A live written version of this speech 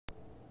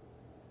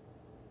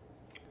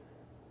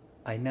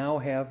I now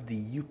have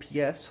the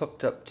UPS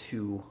hooked up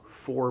to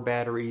 4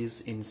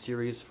 batteries in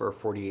series for a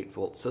 48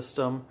 volt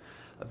system.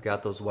 I've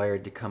got those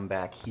wired to come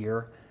back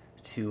here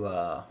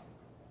to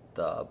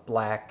the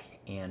black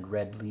and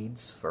red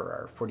leads for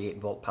our 48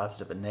 volt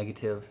positive and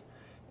negative,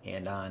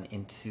 and on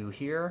into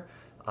here.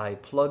 I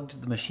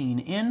plugged the machine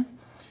in,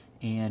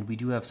 and we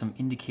do have some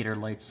indicator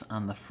lights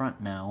on the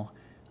front now.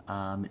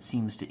 It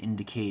seems to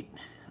indicate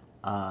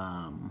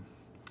that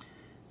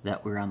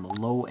we're on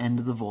the low end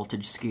of the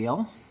voltage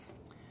scale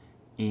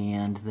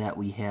and that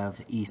we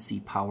have AC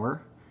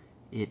power.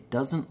 It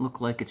doesn't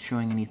look like it's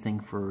showing anything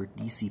for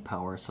DC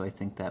power, so I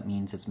think that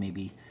means it's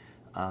maybe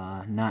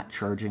not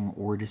charging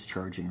or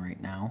discharging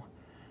right now.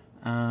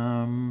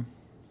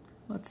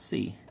 Let's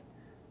see.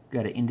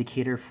 Got an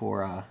indicator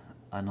for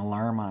an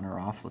alarm on or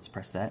off. Let's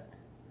press that.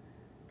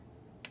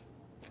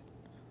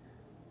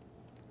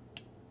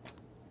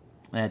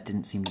 That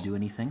didn't seem to do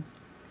anything.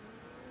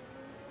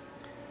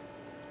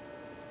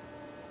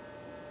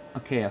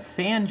 Okay, a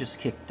fan just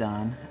kicked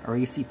on, our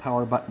AC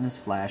power button is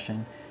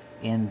flashing,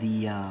 and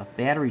the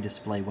battery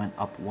display went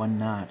up 1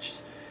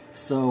 notch.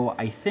 So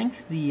I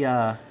think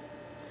the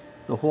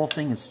whole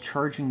thing is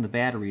charging the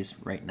batteries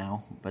right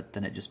now, but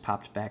then it just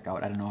popped back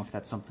out. I don't know if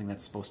that's something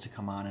that's supposed to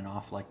come on and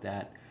off like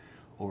that,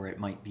 or it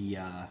might be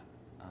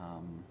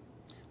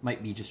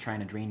just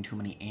trying to drain too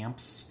many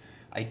amps.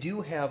 I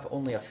do have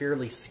only a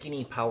fairly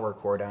skinny power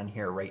cord on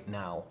here right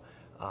now.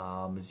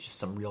 It's just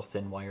some real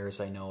thin wires.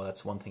 I know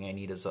that's one thing I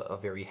need is a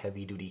very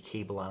heavy duty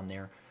cable on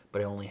there,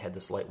 but I only had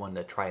this light one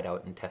to try it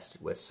out and test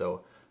it with,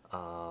 so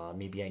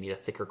maybe I need a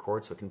thicker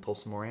cord so I can pull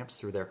some more amps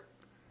through there.